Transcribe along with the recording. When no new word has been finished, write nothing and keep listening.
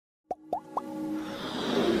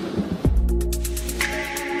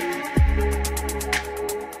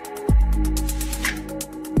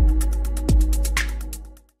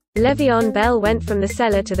Le'Veon Bell went from the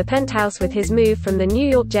cellar to the penthouse with his move from the New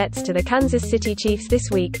York Jets to the Kansas City Chiefs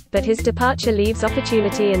this week, but his departure leaves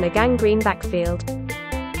opportunity in the gangrene backfield.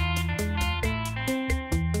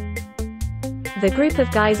 The group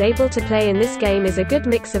of guys able to play in this game is a good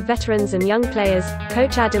mix of veterans and young players,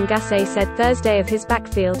 coach Adam Gase said Thursday of his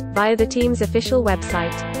backfield, via the team's official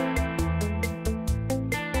website.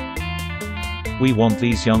 "We want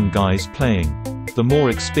these young guys playing. The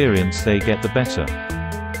more experience they get, the better."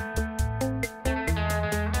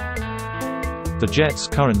 The Jets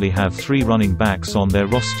currently have 3 running backs on their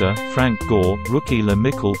roster: Frank Gore, rookie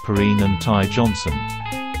LaMichael Perine and Ty Johnson.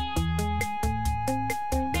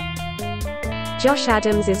 Josh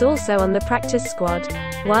Adams is also on the practice squad.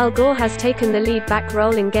 While Gore has taken the lead back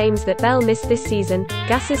role in games that Bell missed this season,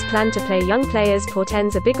 Gase's plan to play young players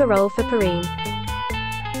portends a bigger role for Perine.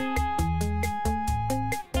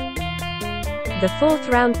 The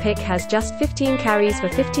 4th-round pick has just 15 carries for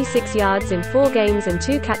 56 yards in 4 games and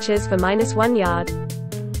 2 catches for -1 yard.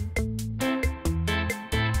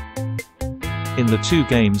 In the 2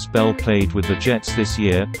 games Bell played with the Jets this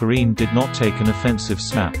year, Perine did not take an offensive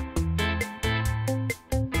snap.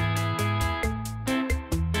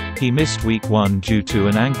 He missed Week 1 due to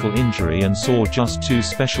an ankle injury and saw just 2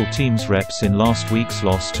 special teams reps in last week's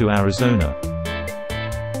loss to Arizona.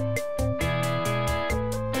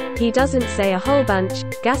 "He doesn't say a whole bunch,"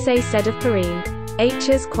 Gase said of Perine.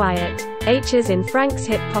 "H's quiet. H's in Frank's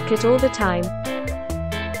hip pocket all the time.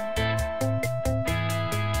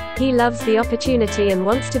 He loves the opportunity and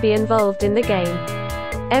wants to be involved in the game.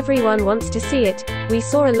 Everyone wants to see it. We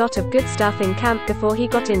saw a lot of good stuff in camp before he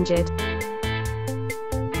got injured."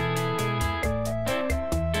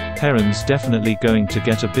 Perrine's definitely going to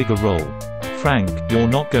get a bigger role. Frank, you're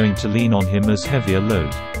not going to lean on him as heavier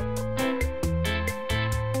load.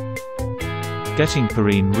 Getting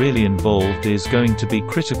Perine really involved is going to be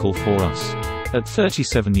critical for us. At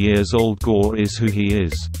 37 years old, Gore is who he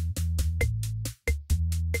is.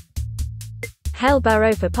 Hell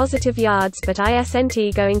Burrow for positive yards, but isn't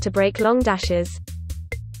going to break long dashes.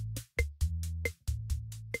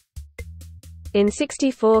 In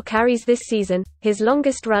 64 carries this season, his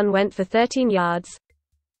longest run went for 13 yards.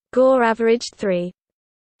 Gore averaged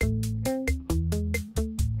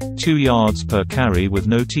 3.2 yards per carry with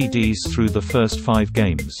no TDs through the first 5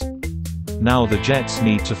 games. Now the Jets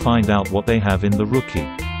need to find out what they have in the rookie.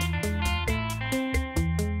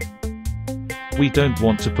 "We don't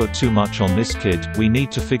want to put too much on this kid, we need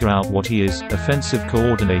to figure out what he is," offensive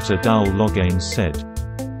coordinator Dowell Loggains said.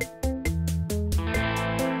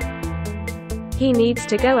 "He needs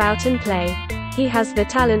to go out and play. He has the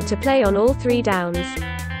talent to play on all 3 downs.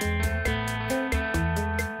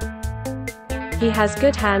 He has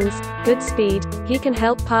good hands, good speed, he can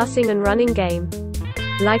help passing and running game.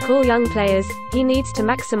 Like all young players, he needs to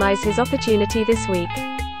maximize his opportunity this week."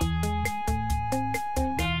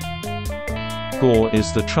 Gore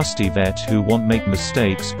is the trusty vet who won't make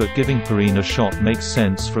mistakes, but giving Perine a shot makes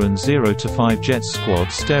sense for an 0-5 Jets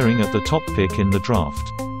squad staring at the top pick in the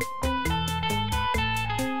draft.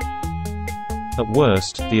 At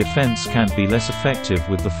worst, the offense can't be less effective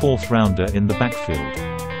with the 4th-rounder in the backfield.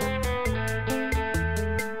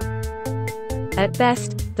 At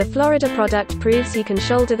best, the Florida product proves he can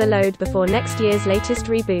shoulder the load before next year's latest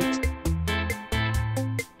reboot.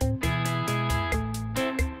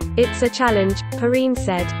 "It's a challenge," Perine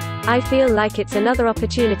said. "I feel like it's another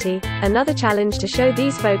opportunity, another challenge to show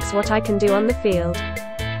these folks what I can do on the field.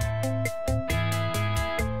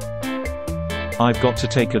 I've got to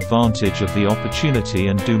take advantage of the opportunity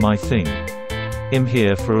and do my thing. I'm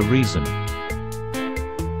here for a reason."